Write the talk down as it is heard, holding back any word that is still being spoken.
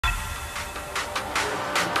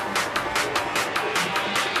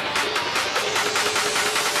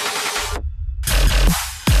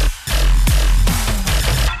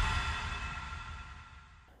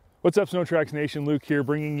What's up, SnowTrax Nation? Luke here,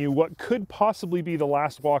 bringing you what could possibly be the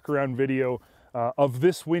last walk-around video of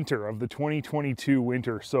this winter, of the 2022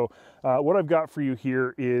 winter. So what I've got for you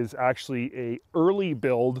here is actually a early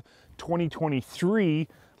build 2023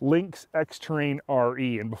 Lynx XTERRAIN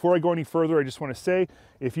RE. And before I go any further, I just want to say,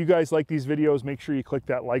 if you guys like these videos, make sure you click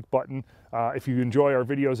that like button. If you enjoy our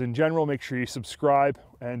videos in general, make sure you subscribe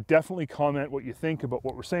and definitely comment what you think about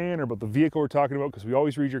what we're saying or about the vehicle we're talking about, because we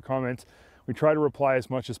always read your comments. We try to reply as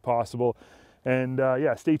much as possible. And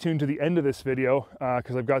yeah, stay tuned to the end of this video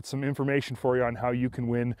because I've got some information for you on how you can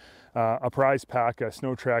win a prize pack, a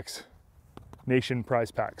SnowTrax Nation prize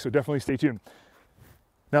pack. So definitely stay tuned.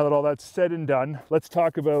 Now that all that's said and done, let's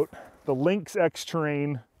talk about the Lynx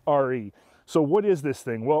XTERRAIN RE. So what is this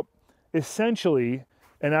thing? Well, essentially,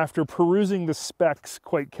 and after perusing the specs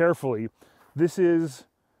quite carefully, this is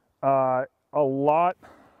it's a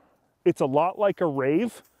lot like a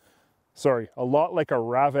RAVE. Sorry, a lot like a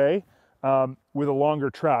RAVE with a longer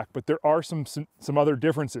track, but there are some other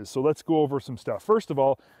differences. So let's go over some stuff. First of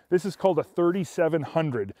all, this is called a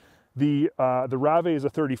 3700. The RAVE is a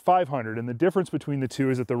 3500, and the difference between the two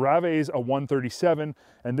is that the RAVE is a 137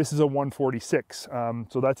 and this is a 146.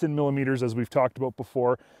 So that's in millimeters, as we've talked about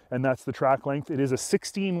before, and that's the track length. It is a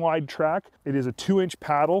 16 wide track. It is a 2-inch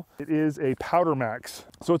paddle. It is a Powder Max.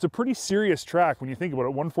 So it's a pretty serious track when you think about it.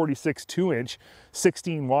 146 2-inch,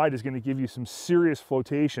 16 wide is going to give you some serious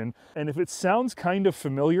flotation. And if it sounds kind of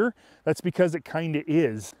familiar, that's because it kind of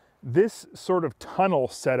is. This sort of tunnel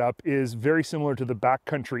setup is very similar to the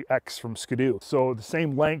Backcountry X from Skidoo. So the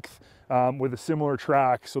same length with a similar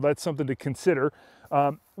track. So that's something to consider.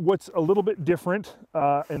 What's a little bit different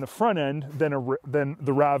in the front end than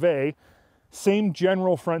the RAVE, same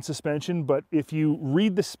general front suspension, but if you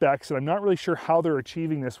read the specs, and I'm not really sure how they're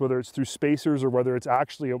achieving this, whether it's through spacers or whether it's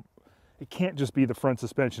actually it can't just be the front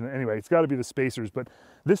suspension. Anyway, it's got to be the spacers, but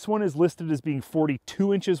this one is listed as being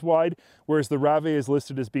 42 inches wide, whereas the RAVE is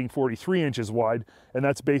listed as being 43 inches wide, and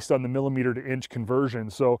that's based on the millimeter to inch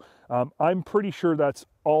conversion. So I'm pretty sure that's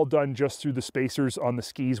all done just through the spacers on the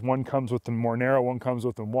skis. One comes with them more narrow, one comes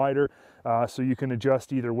with them wider, so you can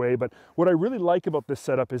adjust either way. But what I really like about this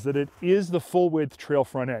setup is that it is the full width trail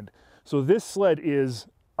front end. So this sled is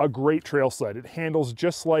a great trail sled. It handles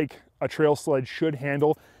just like a trail sled should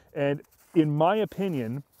handle. And in my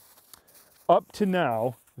opinion, up to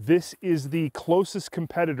now, this is the closest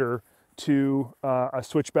competitor to a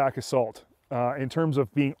switchback assault in terms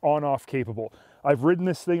of being on-off capable. I've ridden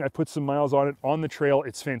this thing, I put some miles on it on the trail.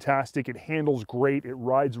 It's fantastic, it handles great, it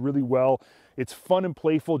rides really well. It's fun and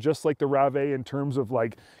playful, just like the RAVE in terms of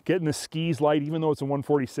like getting the skis light. Even though it's a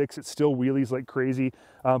 146, it still wheelies like crazy,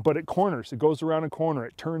 but it corners, it goes around a corner,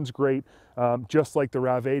 it turns great, just like the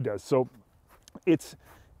RAVE does. So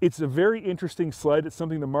it's a very interesting sled. It's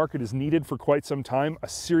something the market has needed for quite some time, a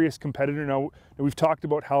serious competitor. Now, we've talked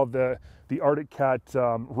about how the Arctic Cat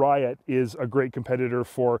Riot is a great competitor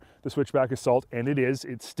for the switchback assault, and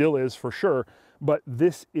it still is for sure, but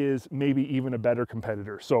this is maybe even a better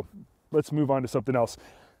competitor. So let's move on to something else.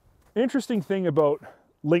 Interesting thing about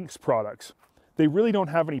Lynx products, they really don't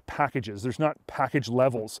have any packages. There's not package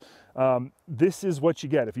levels. This is what you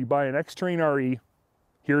get. If you buy an XTERRAIN RE,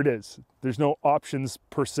 here it is. There's no options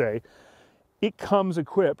per se. It comes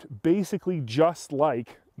equipped basically just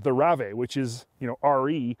like the RAVE, which is, you know,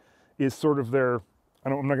 RE is sort of their,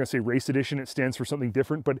 I'm not gonna say race edition, it stands for something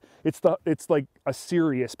different, but it's like a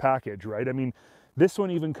serious package, right? I mean, this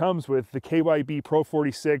one even comes with the KYB Pro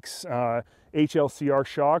 46 HLCR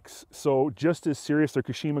shocks, so just as serious. They're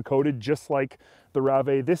Kashima coated, just like the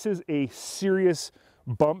RAVE. This is a serious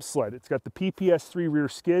bump sled. It's got the PPS3 rear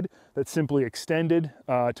skid that's simply extended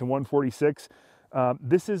to 146.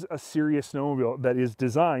 This is a serious snowmobile that is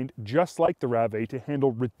designed just like the RAVE to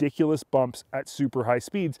handle ridiculous bumps at super high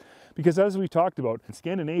speeds, because as we talked about, in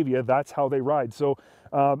Scandinavia, that's how they ride. So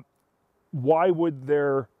why would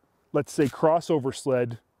their, let's say, crossover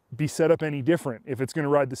sled be set up any different? If it's going to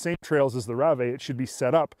ride the same trails as the RAVE, it should be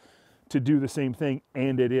set up to do the same thing,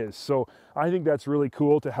 and it is. So I think that's really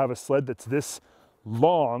cool to have a sled that's this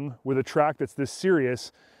long with a track that's this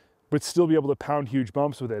serious, but still be able to pound huge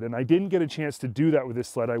bumps with it. And I didn't get a chance to do that with this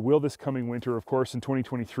sled. I will this coming winter, of course, in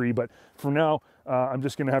 2023, but for now, I'm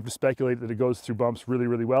just gonna have to speculate that it goes through bumps really,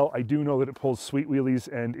 really well. I do know that it pulls sweet wheelies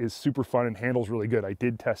and is super fun and handles really good. I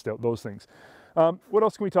did test out those things. What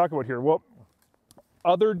else can we talk about here? Well,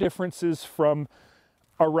 other differences from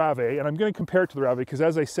a RAVE, and I'm gonna compare it to the RAVE because,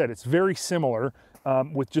 as I said, it's very similar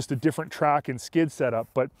with just a different track and skid setup,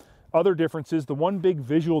 but other differences, the one big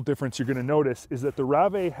visual difference you're going to notice is that the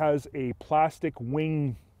RAVE has a plastic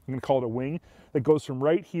wing, I'm going to call it a wing, that goes from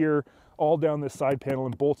right here all down this side panel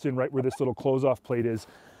and bolts in right where this little close-off plate is.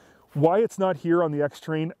 Why it's not here on the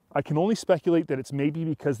X-Terrain, I can only speculate that it's maybe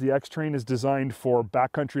because the X-Terrain is designed for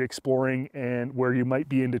backcountry exploring and where you might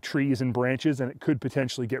be into trees and branches and it could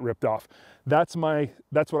potentially get ripped off. That's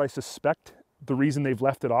what I suspect the reason they've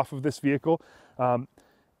left it off of this vehicle.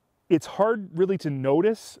 It's hard really to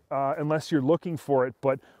notice unless you're looking for it,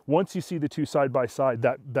 but once you see the two side by side,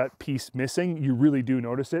 that piece missing, you really do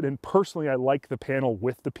notice it. And personally, I like the panel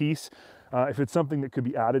with the piece. If it's something that could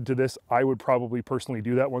be added to this, I would probably personally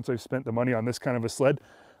do that once I've spent the money on this kind of a sled.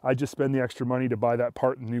 I just spend the extra money to buy that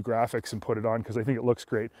part and new graphics and put it on because I think it looks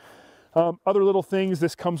great. Other little things,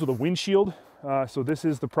 this comes with a windshield. So this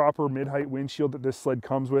is the proper mid-height windshield that this sled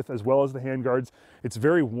comes with, as well as the handguards. It's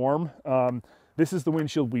very warm. This is the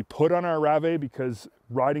windshield we put on our RAVE because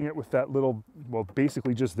riding it with that little, well,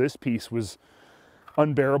 basically just this piece was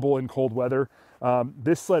unbearable in cold weather.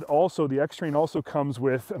 This sled also, the X-Terrain also comes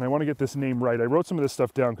with, and I want to get this name right. I wrote some of this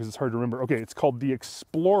stuff down because it's hard to remember. Okay, it's called the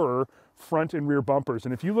Explorer front and rear bumpers.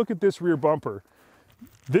 And if you look at this rear bumper,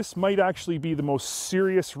 this might actually be the most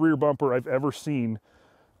serious rear bumper I've ever seen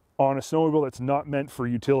on a snowmobile that's not meant for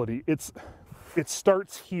utility. It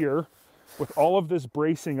starts here with all of this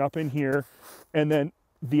bracing up in here, and then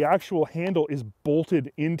the actual handle is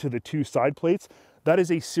bolted into the two side plates. That is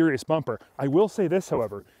a serious bumper. I will say this,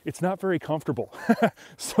 however, it's not very comfortable.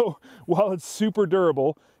 So while it's super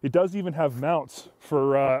durable, it does even have mounts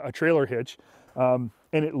for a trailer hitch, and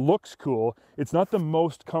it looks cool. It's not the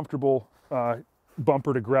most comfortable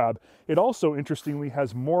bumper to grab. It also, interestingly,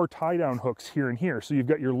 has more tie-down hooks here and here. So you've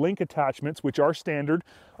got your link attachments, which are standard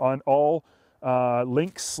on all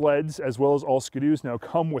Lynx sleds, as well as all Skidoos now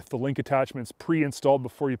come with the link attachments pre-installed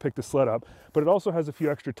before you pick the sled up, but it also has a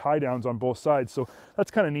few extra tie downs on both sides, so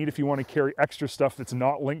that's kind of neat. If you want to carry extra stuff that's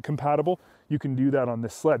not link compatible, you can do that on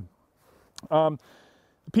this sled. The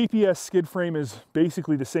PPS skid frame is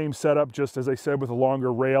basically the same setup, just as I said, with a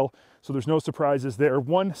longer rail, so there's no surprises there.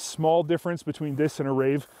 One small difference between this and a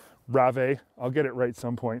RAVE, I'll get it right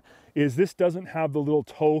some point, is this doesn't have the little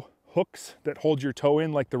toe hooks that hold your toe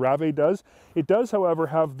in like the RAVE does. It does, however,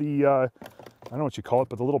 have the, I don't know what you call it,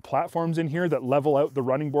 but the little platforms in here that level out the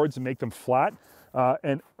running boards and make them flat.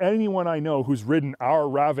 And anyone I know who's ridden our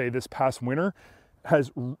RAVE this past winter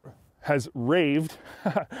has raved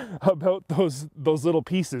about those little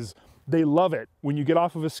pieces. They love it. When you get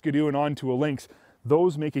off of a Skidoo and onto a Lynx,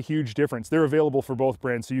 those make a huge difference. They're available for both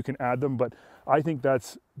brands, so you can add them, but I think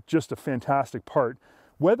that's just a fantastic part.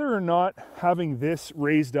 Whether or not having this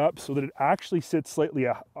raised up so that it actually sits slightly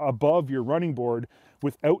above your running board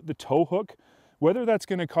without the toe hook, whether that's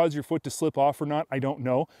going to cause your foot to slip off or not, I don't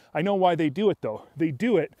know. I know why they do it though. They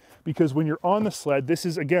do it because when you're on the sled, this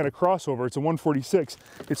is again a crossover, it's a 146.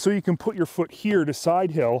 It's so you can put your foot here to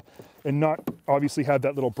side hill and not obviously have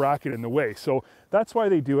that little bracket in the way. So that's why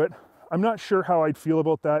they do it. I'm not sure how I'd feel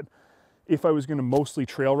about that. If I was going to mostly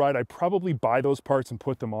trail ride, I'd probably buy those parts and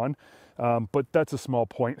put them on. But that's a small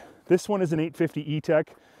point. This one is an 850 ETEC.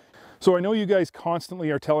 So I know you guys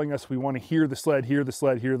constantly are telling us we want to hear the sled, hear the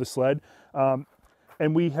sled, hear the sled.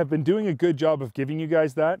 And we have been doing a good job of giving you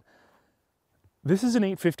guys that. This is an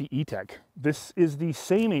 850 ETEC. This is the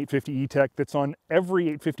same 850 ETEC that's on every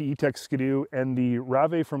 850 ETEC Skidoo and the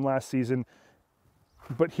RAVE from last season.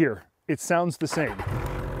 But here, it sounds the same.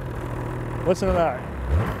 Listen to that.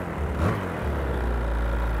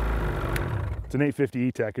 It's an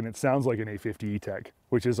 850 ETEC and it sounds like an 850 ETEC,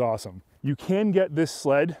 which is awesome. You can get this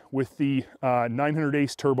sled with the 900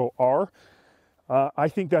 Ace Turbo R. I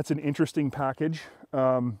think that's an interesting package.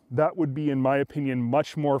 That would be, in my opinion,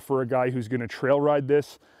 much more for a guy who's going to trail ride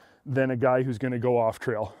this than a guy who's going to go off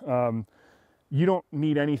trail. You don't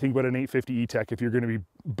need anything but an 850 ETEC if you're going to be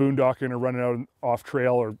boondocking or running out off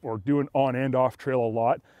trail or doing on and off trail a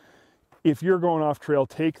lot. If you're going off trail,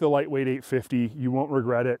 take the lightweight 850, you won't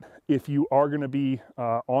regret it. If you are gonna be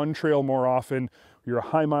on trail more often, you're a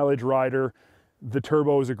high mileage rider, the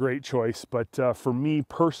turbo is a great choice. But for me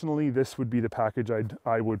personally, this would be the package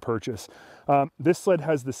I would purchase. This sled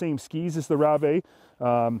has the same skis as the RAVE.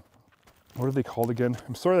 What are they called again?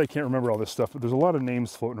 I'm sorry I can't remember all this stuff, but there's a lot of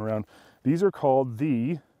names floating around. These are called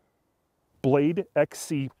the Blade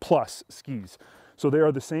XC Plus skis. So they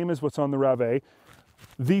are the same as what's on the RAVE.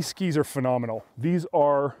 These skis are phenomenal. These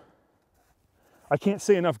are, I can't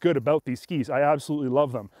say enough good about these skis. I absolutely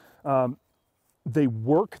love them. They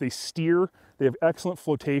work, they steer, they have excellent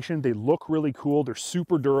flotation, they look really cool, they're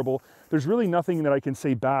super durable. There's really nothing that I can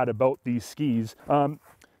say bad about these skis.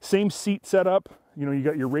 Same seat setup, you know, you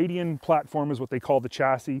got your Radian platform is what they call the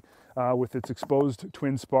chassis with its exposed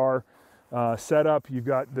twin spar setup. You've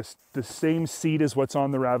got the same seat as what's on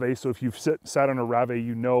the RAVE, so if you've sat on a RAVE,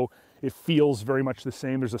 you know It feels very much the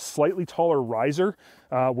same. There's a slightly taller riser,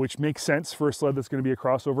 which makes sense for a sled that's going to be a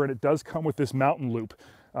crossover, and it does come with this mountain loop,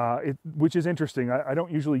 which is interesting. I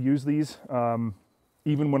don't usually use these,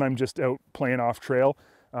 even when I'm just out playing off trail,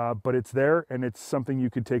 but it's there, and it's something you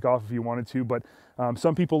could take off if you wanted to, but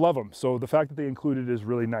some people love them. So the fact that they included it is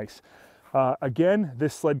really nice. Again,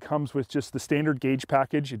 this sled comes with just the standard gauge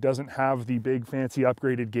package. It doesn't have the big fancy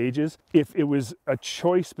upgraded gauges. If it was a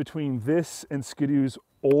choice between this and Skidoo's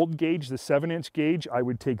old gauge, the 7-inch gauge, I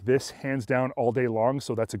would take this hands down all day long,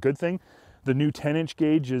 so that's a good thing. The new 10-inch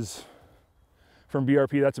gauge is from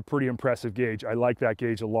BRP. That's a pretty impressive gauge. I like that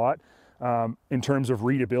gauge a lot. In terms of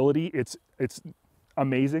readability, it's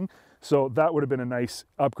amazing. So that would have been a nice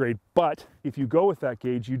upgrade. But if you go with that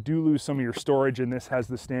gauge, you do lose some of your storage, and this has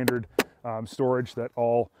the standard storage that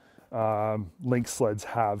all Lynx sleds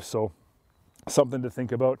have. So something to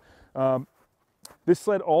think about. This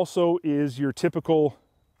sled also is your typical,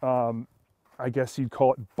 I guess you'd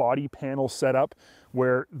call it body panel setup,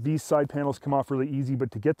 where these side panels come off really easy,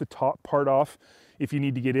 but to get the top part off, if you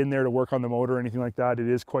need to get in there to work on the motor or anything like that, it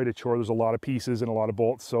is quite a chore. There's a lot of pieces and a lot of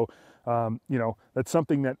bolts. So, you know, that's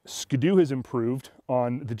something that Skidoo has improved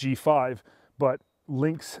on the G5, but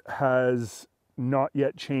Lynx has not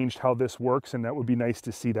yet changed how this works, and that would be nice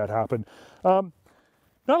to see that happen.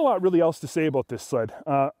 Not a lot really else to say about this sled.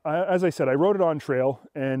 As I said, I rode it on trail,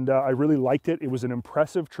 and I really liked it. It was an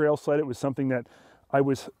impressive trail sled. It was something that I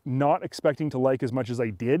was not expecting to like as much as I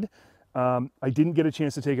did. I didn't get a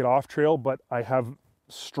chance to take it off trail, but I have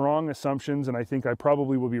strong assumptions, and I think I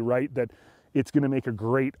probably will be right, that it's going to make a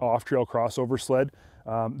great off-trail crossover sled.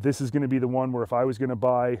 This is going to be the one where if I was going to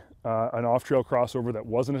buy an off-trail crossover that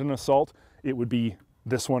wasn't an Assault, it would be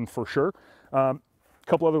this one for sure. A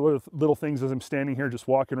couple other little things as I'm standing here just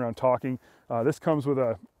walking around talking. This comes with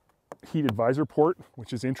a heated visor port,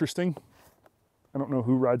 which is interesting. I don't know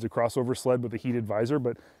who rides a crossover sled with a heated visor,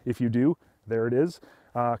 but if you do, there it is.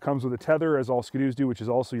 Comes with a tether, as all Skidoos do, which is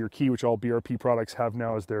also your key, which all BRP products have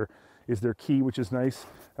now as their key, which is nice.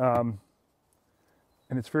 And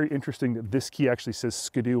it's very interesting that this key actually says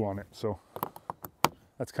Skidoo on it, so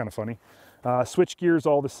that's kind of funny. Switch gears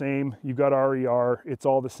all the same. You've got RER, it's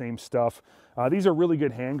all the same stuff. These are really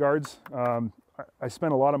good handguards. I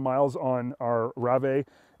spent a lot of miles on our RAVE,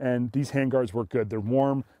 and these handguards work good. They're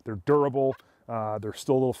warm, they're durable, they're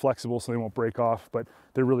still a little flexible so they won't break off, but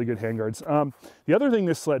they're really good handguards. The other thing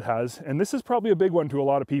this sled has, and this is probably a big one to a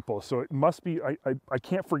lot of people, so it must be, I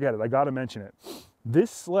can't forget it, I gotta mention it.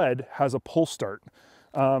 This sled has a pull start.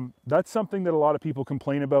 That's something that a lot of people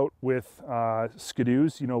complain about with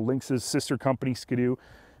Skidoos. You know, Lynx's sister company, Skidoo,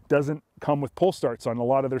 doesn't come with pull starts on a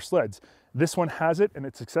lot of their sleds. This one has it, and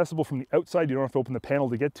it's accessible from the outside. You don't have to open the panel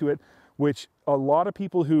to get to it, which a lot of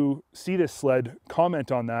people who see this sled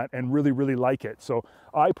comment on that and really, really like it. So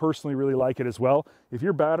I personally really like it as well. If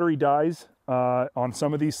your battery dies on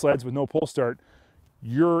some of these sleds with no pull start,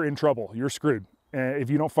 you're in trouble, you're screwed. If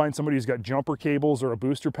you don't find somebody who's got jumper cables or a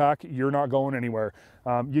booster pack, you're not going anywhere.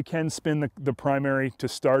 You can spin the primary to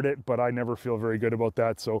start it, but I never feel very good about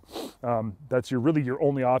that. So that's really your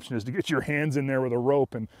only option, is to get your hands in there with a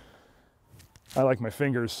rope, and I like my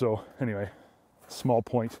fingers. So anyway, small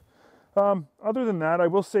point. Other than that, I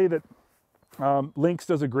will say that Lynx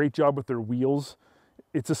does a great job with their wheels.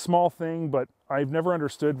 It's a small thing, but I've never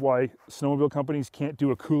understood why snowmobile companies can't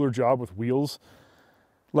do a cooler job with wheels.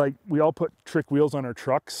 Like, we all put trick wheels on our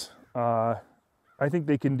trucks. I think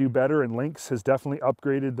they can do better, and Lynx has definitely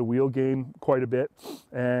upgraded the wheel game quite a bit,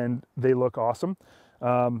 and they look awesome.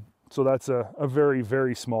 So that's a very,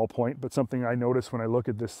 very small point, but something I notice when I look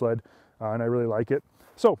at this sled, and I really like it.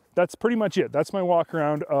 So that's pretty much it. That's my walk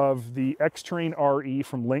around of the XTERRAIN RE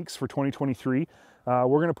from Lynx for 2023. We're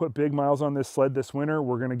going to put big miles on this sled this winter.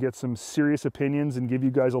 We're going to get some serious opinions and give you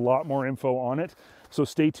guys a lot more info on it. So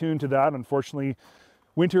stay tuned to that. Unfortunately,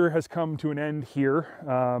 winter has come to an end here,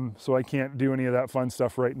 so I can't do any of that fun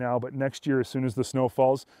stuff right now, but next year, as soon as the snow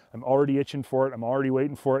falls, I'm already itching for it. I'm already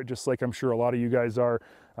waiting for it, just like I'm sure a lot of you guys are.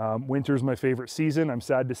 Winter's my favorite season. I'm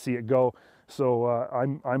sad to see it go, so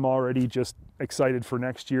I'm already just excited for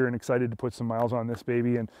next year and excited to put some miles on this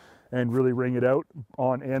baby and really ring it out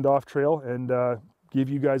on and off trail, and give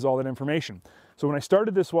you guys all that information. So when I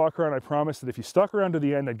started this walk around, I promised that if you stuck around to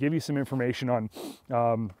the end, I'd give you some information on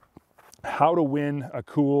how to win a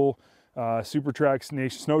cool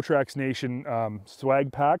SnowTrax Nation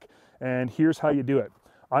swag pack, and here's how you do it.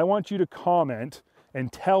 I want you to comment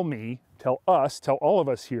and tell all of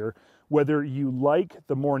us here, whether you like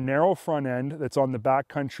the more narrow front end that's on the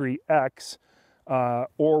Backcountry X,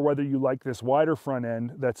 or whether you like this wider front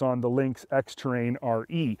end that's on the Lynx XTERRAIN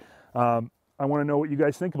RE. I want to know what you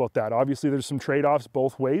guys think about that. Obviously, there's some trade-offs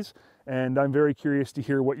both ways, and I'm very curious to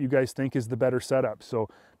hear what you guys think is the better setup. So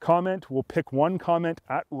comment, we'll pick one comment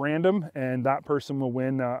at random, and that person will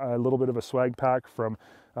win a little bit of a swag pack from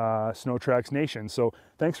SnowTrax Nation. So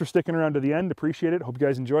thanks for sticking around to the end. Appreciate it. Hope you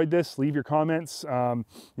guys enjoyed this. Leave your comments. You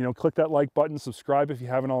know, click that like button, subscribe if you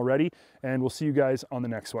haven't already, and we'll see you guys on the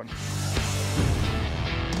next one.